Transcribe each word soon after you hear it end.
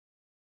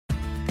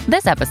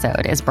This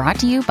episode is brought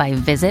to you by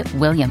Visit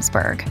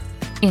Williamsburg.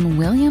 In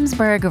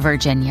Williamsburg,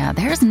 Virginia,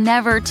 there's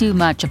never too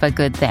much of a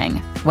good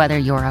thing. Whether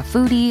you're a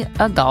foodie,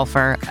 a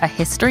golfer, a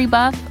history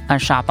buff, a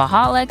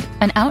shopaholic,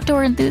 an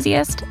outdoor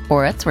enthusiast,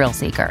 or a thrill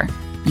seeker,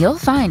 you'll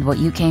find what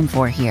you came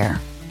for here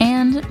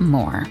and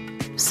more.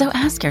 So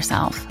ask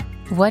yourself,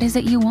 what is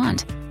it you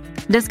want?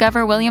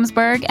 Discover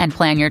Williamsburg and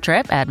plan your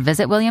trip at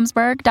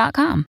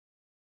visitwilliamsburg.com.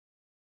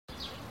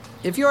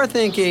 If you're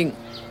thinking,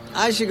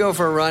 I should go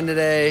for a run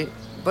today,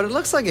 but it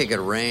looks like it could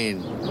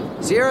rain,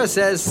 Sierra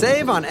says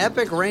save on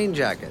Epic rain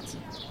jackets.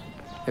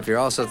 If you're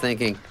also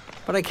thinking,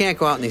 but I can't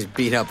go out in these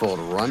beat-up old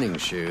running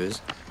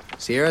shoes,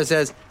 Sierra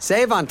says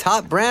save on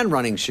top brand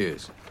running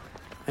shoes.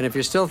 And if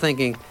you're still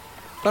thinking,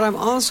 but I'm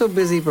also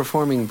busy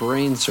performing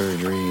brain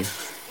surgery,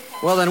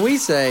 well, then we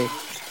say,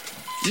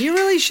 you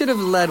really should have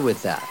led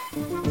with that.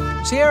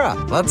 Sierra,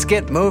 let's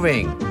get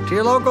moving to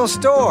your local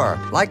store,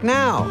 like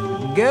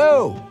now.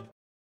 Go!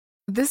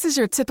 This is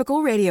your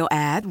typical radio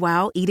ad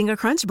while eating a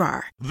Crunch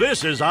Bar.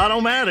 This is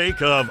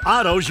Automatic of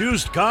Otto's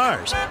Used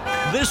Cars.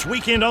 This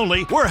weekend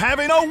only, we're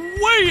having a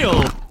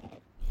whale!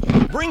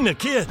 Bring the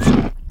kids.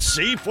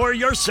 See for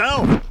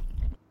yourself.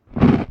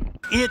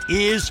 It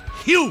is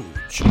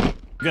huge.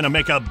 Gonna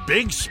make a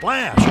big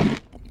splash.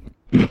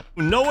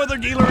 No other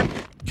dealer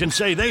can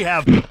say they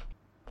have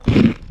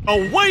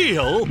a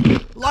whale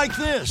like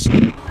this.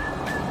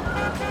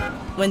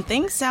 When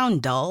things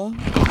sound dull,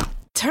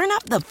 turn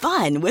up the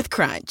fun with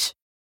Crunch.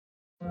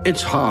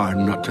 It's hard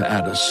not to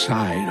add a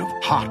side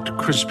of hot,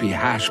 crispy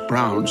hash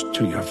browns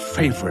to your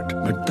favorite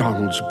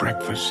McDonald's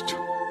breakfast.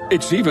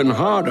 It's even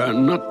harder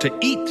not to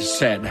eat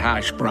said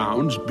hash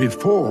browns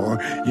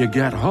before you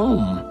get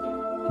home.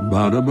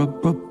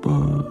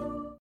 Ba-da-ba-ba-ba.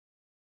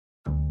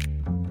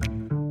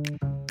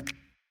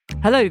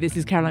 Hello, this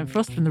is Caroline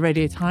Frost from the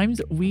Radio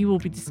Times. We will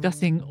be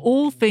discussing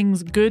all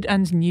things good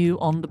and new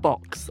on the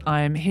box.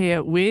 I am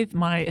here with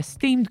my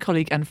esteemed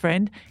colleague and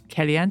friend,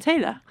 Kellyanne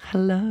Taylor.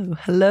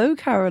 Hello,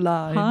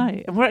 Caroline.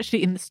 Hi. And we're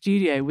actually in the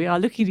studio. We are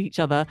looking at each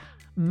other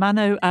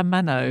mano a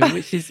mano,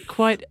 which is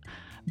quite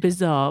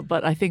bizarre,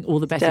 but I think all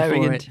the better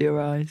Staring for it. into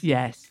your eyes.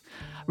 Yes.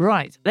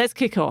 Right, let's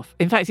kick off.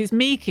 In fact, it's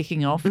me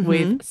kicking off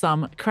with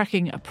some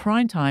cracking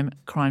primetime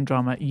crime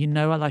drama. You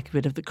know I like a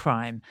bit of the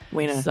crime.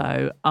 We know.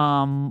 So,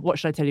 what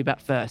should I tell you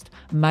about first?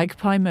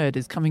 Magpie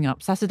Murders coming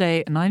up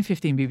Saturday at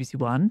 9:15 BBC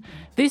One.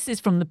 This is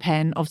from the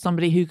pen of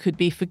somebody who could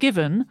be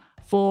forgiven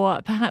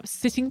for perhaps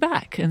sitting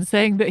back and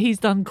saying that he's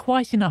done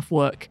quite enough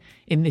work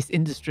in this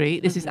industry.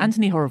 This is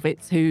Anthony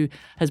Horowitz, who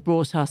has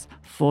brought us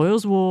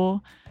Foyle's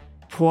War,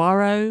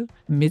 Poirot,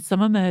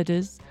 Midsummer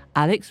Murders,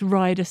 Alex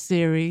Rider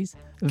series,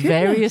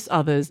 various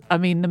others. I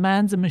mean, the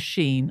man's a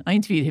machine. I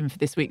interviewed him for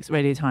this week's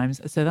Radio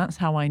Times, so that's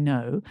how I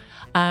know.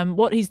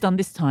 What he's done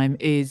this time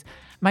is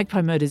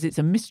Magpie Murders. It's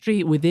a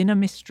mystery within a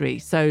mystery.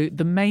 So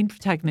the main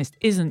protagonist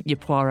isn't your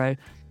Poirot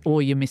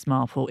or your Miss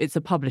Marple. It's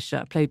a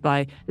publisher played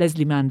by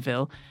Leslie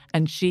Manville,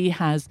 and she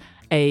has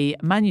a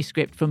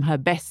manuscript from her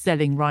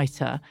best-selling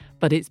writer,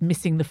 but it's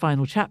missing the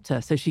final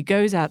chapter. So she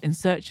goes out in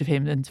search of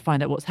him and to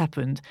find out what's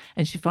happened,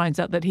 and she finds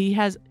out that he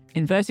has,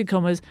 inverted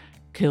commas,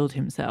 killed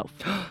himself.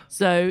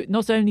 So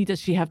not only does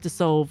she have to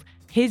solve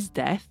his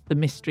death, the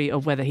mystery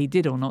of whether he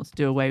did or not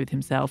do away with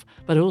himself,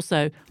 but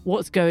also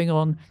what's going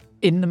on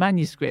in the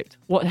manuscript,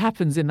 what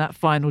happens in that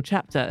final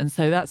chapter. And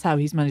so that's how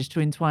he's managed to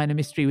entwine a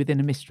mystery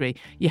within a mystery.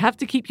 You have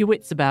to keep your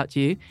wits about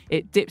you.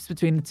 It dips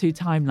between the two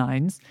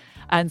timelines,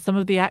 and some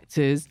of the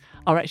actors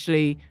are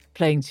actually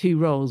playing two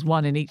roles,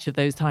 one in each of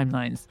those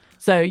timelines.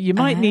 So you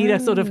might need a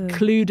sort of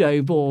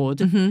Cluedo board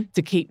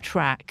to keep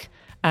track.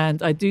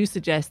 And I do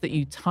suggest that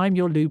you time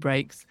your loo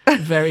breaks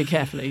very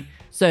carefully.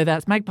 So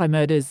that's Magpie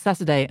Murders,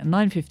 Saturday at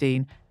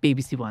 9:15,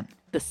 BBC One.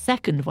 The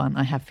second one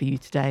I have for you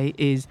today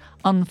is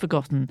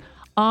Unforgotten.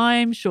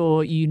 I'm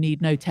sure you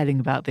need no telling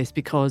about this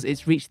because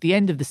it's reached the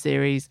end of the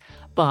series,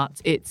 but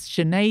it's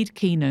Sinead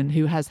Keenan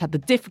who has had the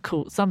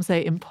difficult, some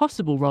say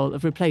impossible role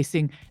of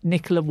replacing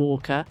Nicola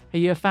Walker. Are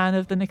you a fan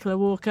of the Nicola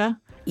Walker?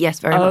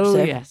 Yes, very much so.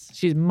 Oh, yes.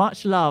 She's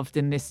much loved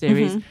in this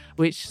series,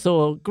 which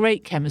saw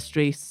great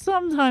chemistry,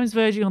 sometimes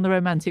verging on the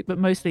romantic, but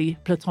mostly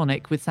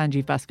platonic with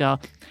Sanjeev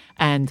Bhaskar.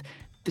 And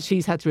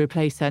she's had to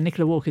replace her.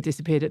 Nicola Walker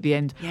disappeared at the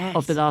end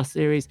of the last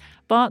series,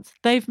 but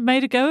they've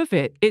made a go of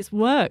it. It's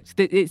worked.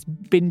 It's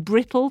been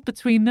brittle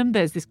between them.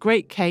 There's this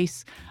great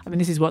case. I mean,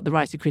 this is what the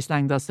writer Chris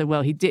Lang does so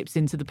well. He dips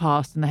into the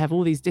past and they have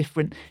all these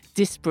different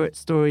disparate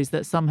stories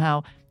that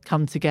somehow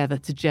come together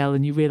to gel,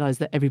 and you realise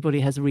that everybody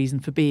has a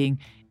reason for being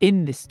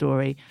in this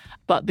story.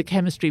 But the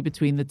chemistry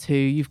between the two,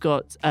 you've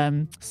got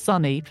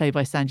Sunny, played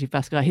by Sanjeev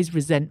Bhaskar, his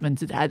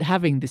resentment at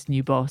having this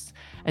new boss,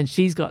 and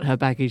she's got her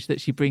baggage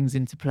that she brings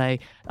into play.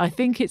 I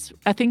think it's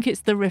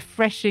the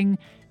refreshing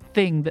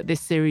thing that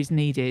this series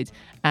needed,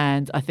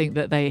 and I think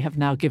that they have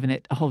now given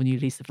it a whole new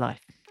lease of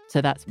life. So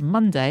that's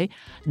Monday,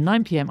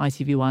 9 p.m.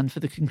 ITV1 for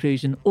the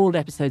conclusion. All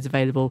episodes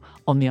available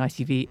on the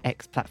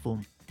ITVX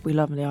platform. We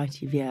love the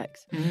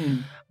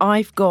ITVX.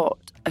 I've got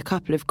a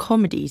couple of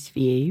comedies for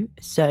you.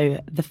 So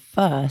the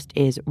first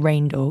is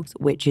Rain Dogs,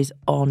 which is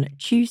on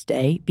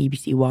Tuesday,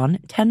 BBC One,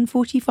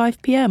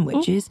 10:45 p.m,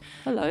 which is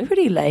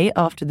pretty late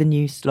after the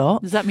news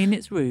slot. Does that mean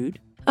it's rude?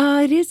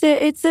 It is.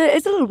 It's a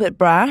little bit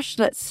brash.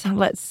 Let's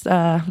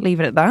leave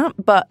it at that.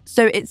 But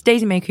so it's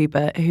Daisy May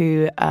Cooper,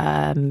 who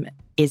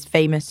is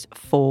famous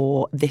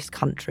for This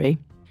Country.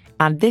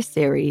 And this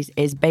series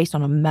is based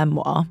on a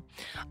memoir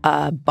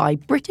by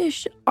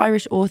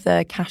British-Irish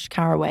author Cash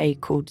Carraway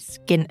called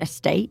Skin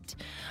Estate.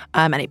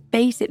 And it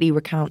basically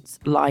recounts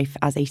life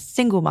as a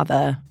single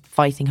mother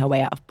fighting her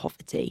way out of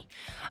poverty.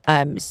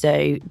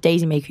 So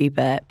Daisy May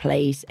Cooper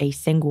plays a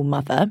single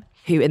mother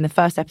who in the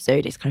first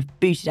episode is kind of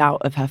booted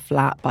out of her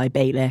flat by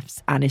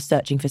bailiffs and is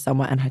searching for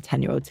somewhere and her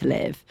 10-year-old to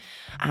live.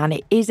 And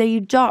it is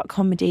a dark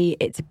comedy.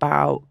 It's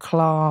about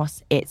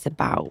class. It's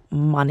about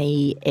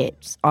money.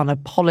 It's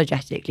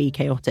unapologetically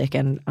chaotic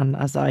and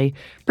as I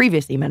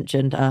previously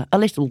mentioned, a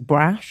little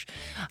brash.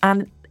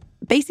 And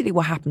basically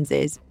what happens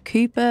is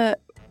Cooper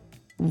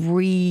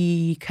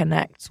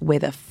reconnects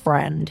with a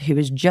friend who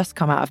has just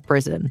come out of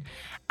prison,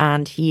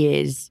 and he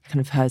is kind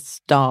of her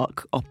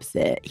stark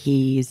opposite.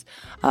 He's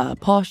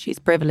posh, he's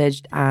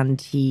privileged,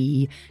 and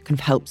he kind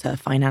of helps her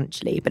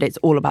financially, but it's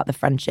all about the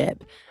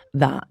friendship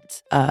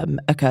that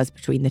occurs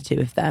between the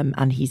two of them.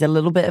 And he's a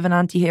little bit of an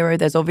anti-hero.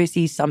 There's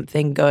obviously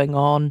something going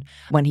on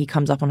when he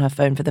comes up on her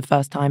phone for the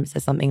first time. It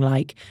says something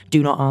like,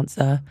 do not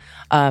answer.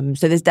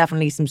 So there's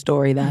definitely some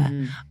story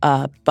there,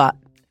 but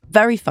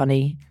very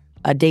funny.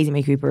 Daisy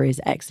May Cooper is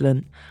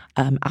excellent,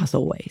 as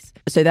always.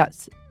 So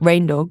that's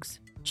Rain Dogs,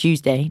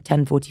 Tuesday,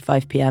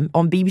 10:45 p.m.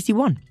 on BBC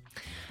One.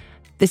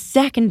 The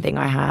second thing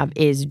I have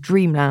is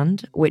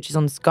Dreamland, which is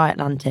on Sky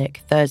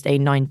Atlantic, Thursday,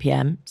 9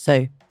 p.m,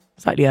 so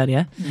slightly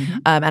earlier.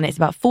 And it's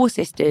about 4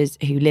 sisters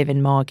who live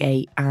in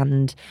Margate,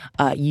 and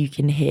you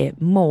can hear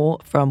more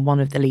from one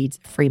of the leads,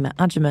 Freema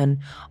Agyeman,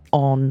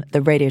 on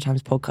the Radio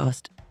Times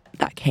podcast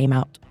that came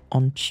out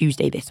on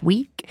Tuesday this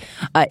week.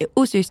 It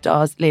also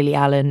stars Lily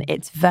Allen.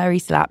 It's very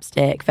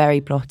slapstick,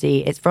 very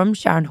plotty. It's from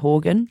Sharon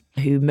Horgan,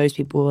 who most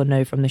people will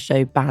know from the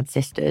show Bad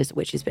Sisters,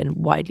 which has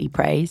been widely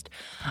praised.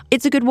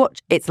 It's a good watch.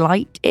 It's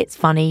light, it's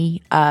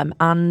funny,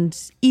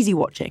 and easy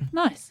watching.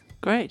 Nice.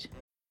 Great.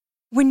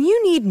 When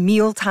you need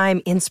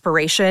mealtime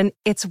inspiration,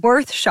 it's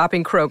worth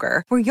shopping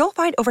Kroger, where you'll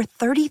find over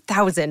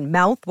 30,000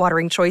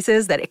 mouth-watering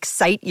choices that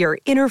excite your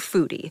inner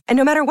foodie. And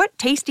no matter what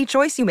tasty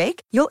choice you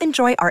make, you'll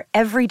enjoy our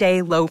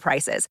everyday low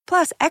prices,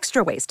 plus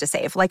extra ways to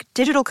save, like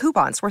digital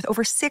coupons worth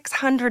over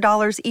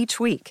 $600 each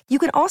week. You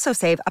can also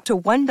save up to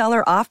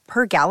 $1 off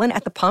per gallon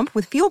at the pump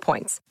with fuel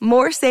points.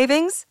 More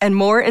savings and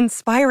more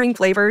inspiring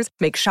flavors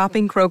make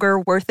shopping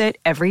Kroger worth it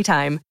every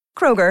time.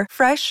 Kroger,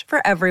 fresh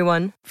for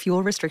everyone.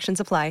 Fuel restrictions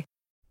apply.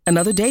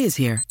 Another day is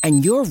here,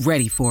 and you're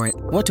ready for it.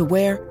 What to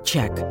wear?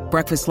 Check.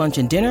 Breakfast, lunch,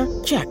 and dinner?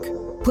 Check.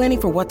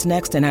 Planning for what's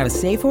next and how to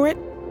save for it?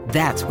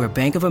 That's where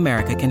Bank of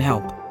America can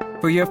help.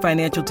 For your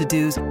financial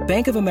to-dos,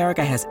 Bank of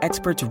America has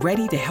experts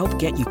ready to help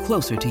get you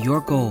closer to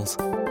your goals.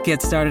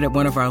 Get started at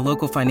one of our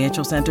local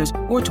financial centers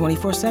or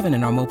 24/7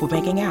 in our mobile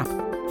banking app.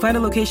 Find a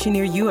location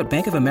near you at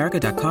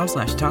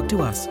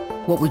bankofamerica.com/talktous.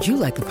 What would you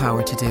like the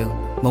power to do?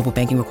 Mobile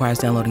banking requires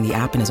downloading the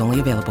app and is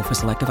only available for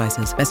select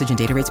devices. Message and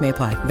data rates may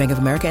apply. Bank of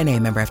America NA,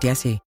 member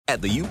FDIC.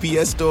 At the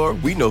UPS Store,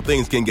 we know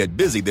things can get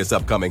busy this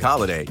upcoming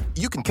holiday.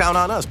 You can count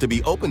on us to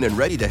be open and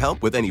ready to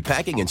help with any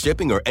packing and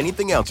shipping or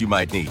anything else you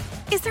might need.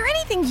 Is there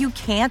anything you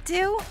can't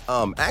do?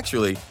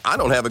 Actually, I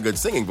don't have a good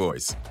singing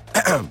voice.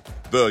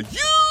 The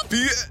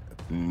UPS...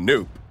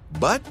 Nope.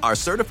 But our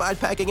certified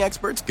packing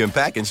experts can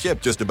pack and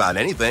ship just about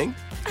anything.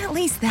 At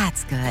least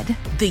that's good.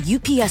 The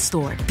UPS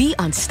Store. Be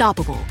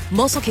unstoppable.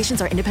 Most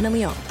locations are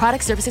independently owned.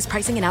 Product, services,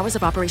 pricing, and hours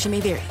of operation may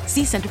vary.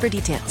 See Center for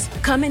details.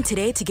 Come in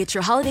today to get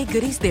your holiday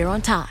goodies there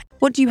on time.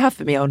 What do you have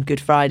for me on Good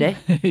Friday?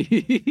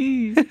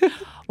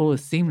 Oh, a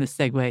seamless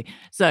segue.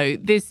 So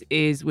this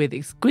is with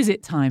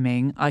exquisite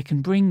timing. I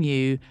can bring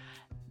you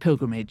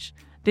Pilgrimage.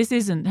 This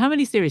isn't... How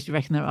many series do you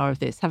reckon there are of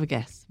this? Have a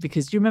guess.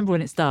 Because do you remember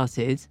when it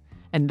started?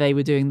 And they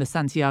were doing the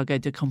Santiago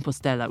de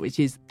Compostela, which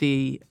is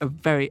a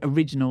very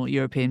original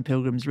European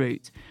pilgrim's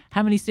route.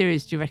 How many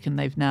series do you reckon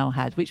they've now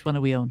had? Which one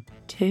are we on?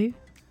 2?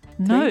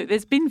 No, 3?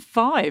 there's been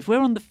 5. We're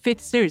on the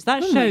 5th series.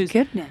 That shows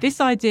this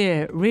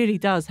idea really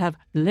does have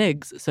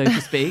legs, so to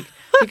speak,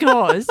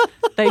 because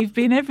they've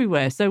been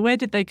everywhere. So where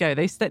did they go?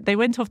 They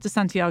went off to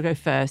Santiago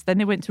first, then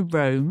they went to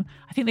Rome.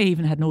 I think they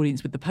even had an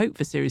audience with the Pope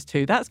for series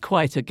 2. That's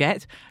quite a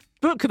get.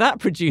 Book that,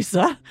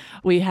 producer.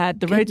 We had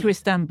the road to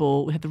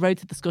Istanbul, we had the road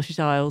to the Scottish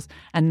Isles,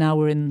 and now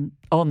we're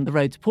on the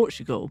road to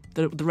Portugal,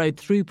 the road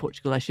through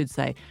Portugal, I should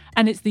say.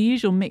 And it's the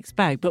usual mixed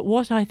bag. But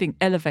what I think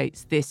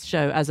elevates this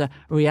show as a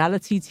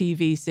reality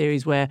TV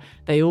series where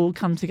they all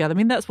come together, I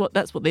mean, that's what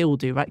they all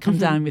do, right? Come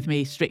down with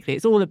me, Strictly.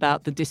 It's all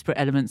about the disparate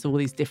elements, all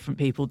these different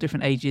people,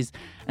 different ages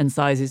and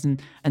sizes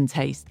and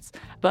tastes.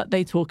 But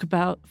they talk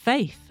about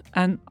faith.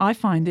 And I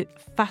find it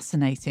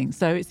fascinating.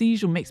 So it's the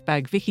usual mixed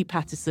bag. Vicky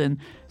Pattison,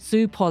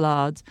 Sue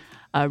Pollard,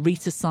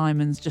 Rita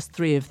Simons, just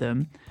 3 of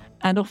them.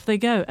 and off they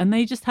go. And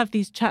they just have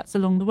these chats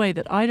along the way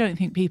that I don't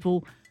think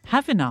people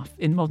have enough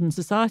in modern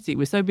society.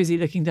 We're so busy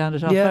looking down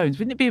at our phones.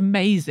 Wouldn't it be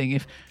amazing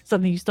if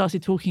suddenly you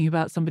started talking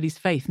about somebody's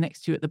faith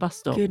next to you at the bus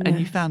stop and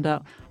you found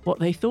out what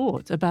they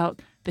thought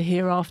about the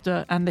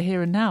hereafter and the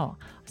here and now?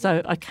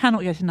 So I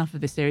cannot get enough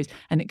of this series,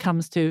 and it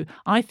comes to,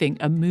 I think,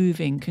 a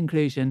moving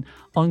conclusion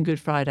on Good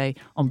Friday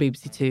on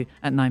BBC Two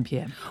at 9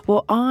 p.m.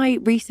 Well, I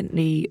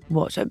recently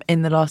watched,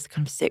 in the last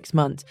kind of 6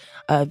 months,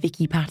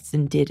 Vicky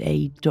Patterson did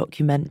a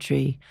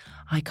documentary.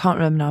 I can't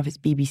remember now if it's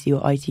BBC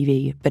or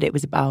ITV, but it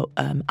was about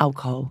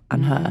alcohol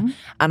and her.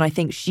 And I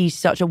think she's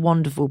such a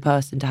wonderful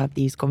person to have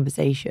these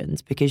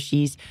conversations because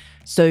she's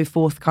so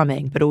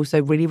forthcoming, but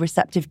also really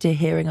receptive to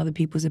hearing other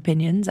people's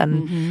opinions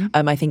and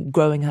I think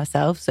growing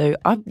herself. So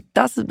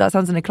that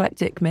sounds an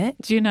eclectic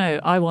mix. Do you know,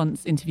 I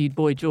once interviewed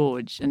Boy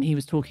George and he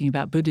was talking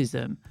about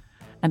Buddhism,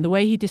 and the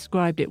way he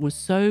described it was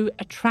so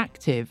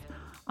attractive.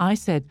 I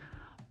said,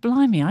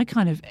 blimey, I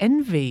kind of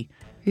envy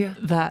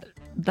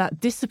that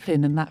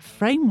discipline and that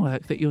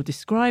framework that you're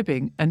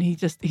describing. And he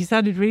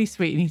sounded really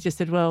sweet, and he just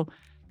said, well,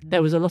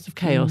 there was a lot of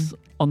chaos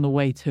on the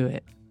way to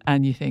it.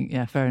 And you think,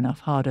 yeah, fair enough,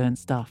 hard-earned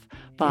stuff.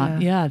 But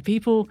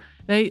people,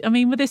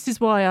 this is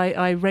why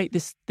I rate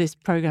this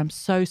programme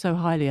so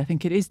highly. I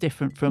think it is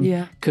different from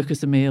cook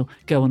us a meal,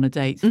 go on a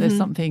date. There's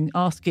something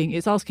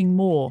it's asking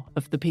more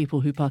of the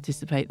people who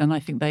participate. And I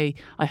think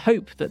I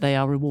hope that they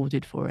are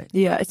rewarded for it.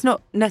 Yeah, it's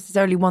not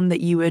necessarily one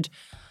that you would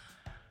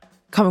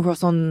come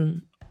across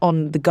on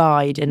the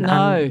guide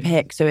and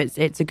pick. So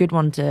it's a good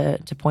one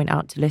to point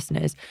out to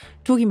listeners.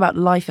 Talking about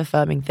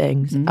life-affirming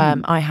things,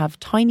 I have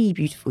Tiny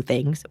Beautiful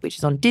Things, which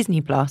is on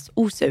Disney+,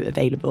 also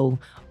available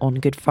on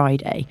Good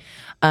Friday.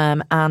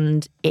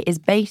 And it is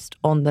based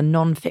on the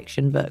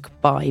non-fiction book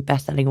by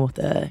best-selling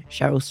author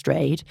Cheryl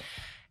Strayed,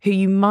 who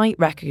you might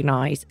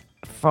recognise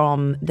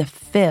from the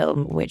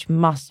film, which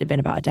must have been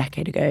about a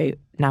decade ago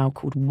now,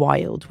 called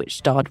Wild, which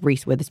starred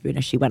Reese Witherspoon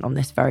as she went on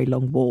this very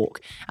long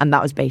walk. And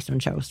that was based on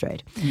Cheryl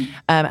Strayed.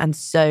 And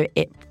so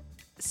it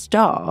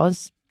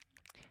stars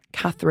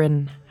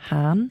Catherine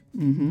Hahn,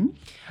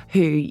 who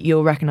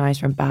you'll recognise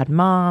from Bad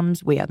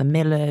Moms, We Are the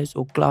Millers,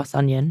 or Glass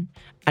Onion.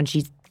 And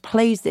she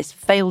plays this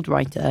failed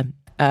writer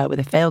with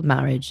a failed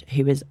marriage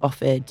who is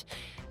offered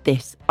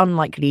this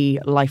unlikely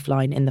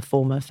lifeline in the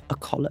form of a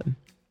column.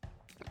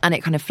 And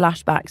it kind of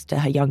flashbacks to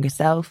her younger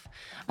self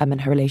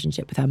and her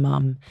relationship with her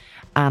mum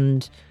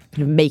and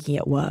kind of making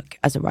it work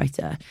as a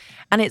writer.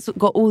 And it's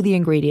got all the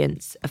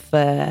ingredients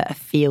for a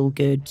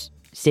feel-good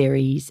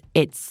series.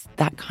 It's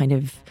that kind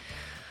of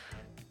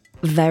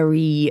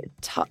very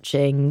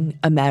touching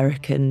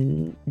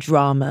American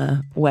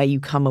drama where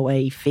you come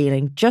away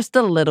feeling just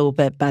a little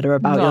bit better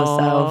about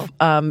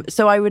yourself.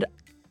 So I would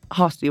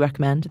heartily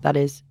recommend. That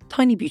is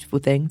Tiny Beautiful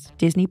Things,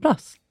 Disney+.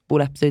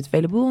 All episodes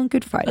available on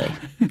Good Friday.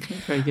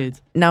 Very good.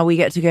 Now we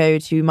get to go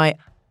to my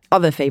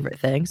other favourite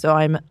thing. So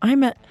I'm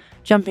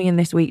jumping in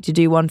this week to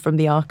do one from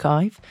the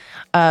archive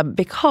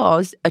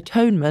because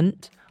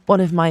Atonement, one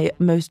of my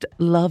most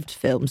loved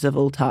films of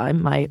all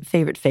time, my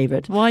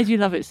favourite. Why do you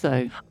love it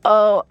so?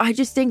 Oh, I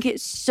just think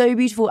it's so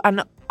beautiful.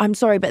 And I'm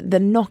sorry, but the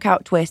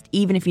knockout twist,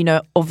 even if you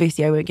know,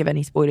 obviously I won't give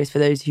any spoilers for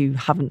those who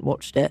haven't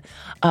watched it,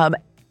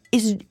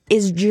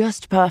 is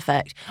just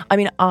perfect. I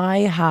mean, I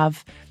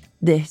have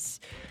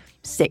this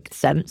sixth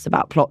sense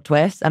about plot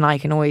twists, and I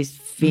can always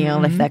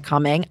feel if they're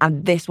coming,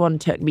 and this one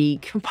took me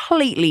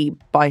completely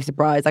by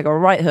surprise, like a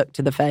right hook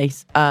to the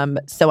face.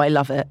 So I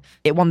love it.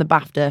 It won the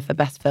BAFTA for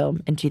Best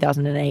Film in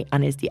 2008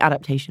 and is the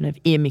adaptation of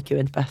Ian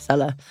McEwan's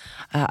bestseller.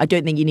 I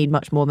don't think you need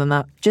much more than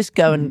that. Just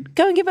go and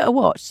give it a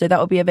watch. So that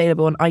will be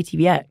available on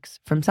ITVX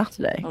from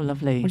Saturday. Oh,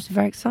 lovely. Which is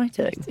very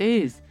exciting. It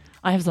is.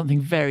 I have something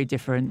very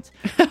different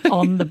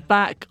on the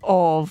back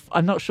of,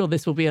 I'm not sure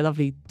this will be a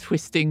lovely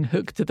twisting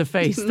hook to the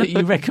face that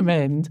you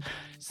recommend.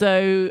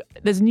 So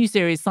there's a new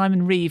series,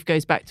 Simon Reeve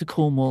Goes Back to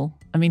Cornwall.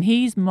 I mean,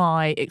 he's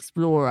my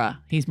explorer.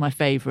 He's my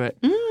favourite.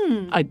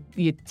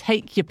 You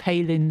take your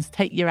Palins,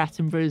 take your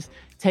Attenboroughs,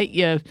 take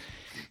your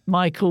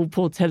Michael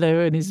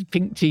Portello and his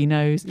pink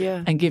chinos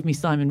and give me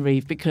Simon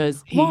Reeve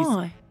because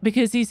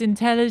he's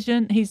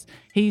intelligent.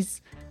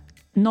 He's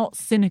not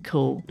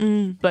cynical,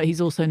 but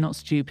he's also not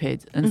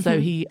stupid. And so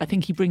I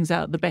think he brings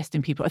out the best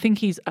in people. I think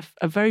he's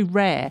a very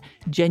rare,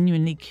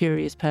 genuinely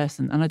curious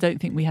person. And I don't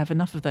think we have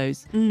enough of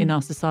those in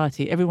our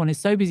society. Everyone is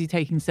so busy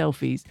taking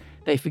selfies,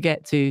 they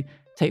forget to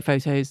take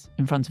photos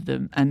in front of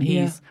them. And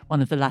he's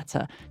one of the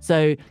latter.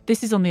 So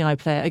this is on the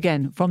iPlayer,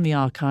 again, from the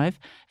archive.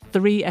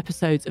 3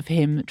 episodes of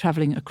him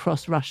travelling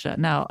across Russia.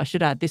 Now, I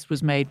should add, this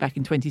was made back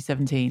in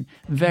 2017.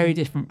 Very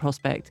different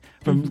prospect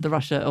from the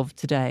Russia of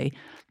today.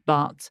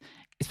 But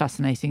it's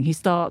fascinating. He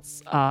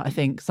starts, I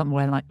think,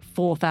 somewhere like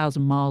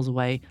 4,000 miles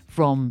away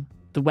from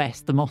the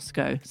West, the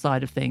Moscow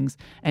side of things,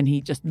 and he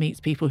just meets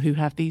people who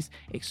have these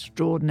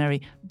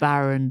extraordinary,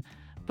 barren,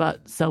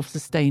 but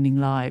self-sustaining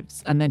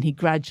lives. And then he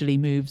gradually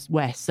moves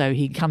west. So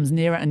he comes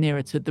nearer and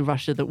nearer to the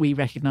Russia that we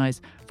recognise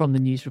from the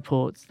news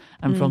reports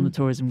and from the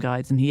tourism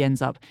guides. And he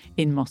ends up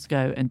in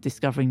Moscow and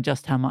discovering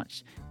just how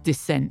much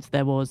dissent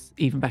there was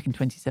even back in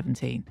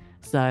 2017.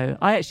 So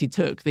I actually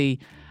took the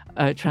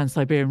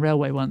Trans-Siberian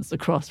Railway once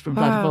across from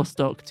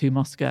Vladivostok to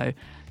Moscow.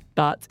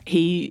 But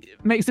he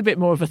makes a bit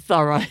more of a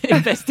thorough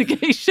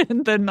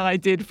investigation than I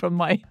did from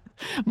my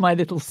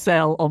little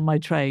cell on my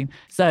train.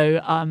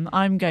 So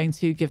I'm going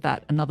to give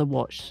that another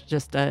watch.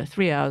 Just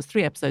 3 hours,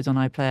 3 episodes on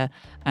iPlayer,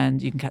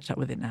 and you can catch up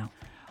with it now.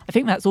 I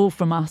think that's all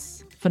from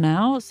us for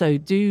now. So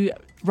do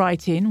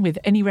write in with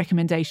any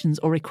recommendations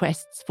or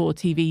requests for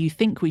TV you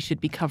think we should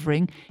be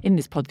covering in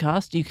this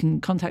podcast. You can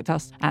contact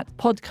us at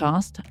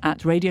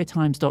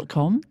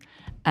podcast@radiotimes.com.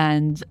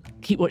 And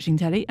keep watching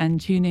telly and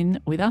tune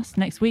in with us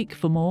next week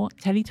for more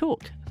Telly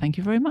Talk. Thank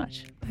you very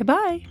much.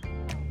 Bye-bye.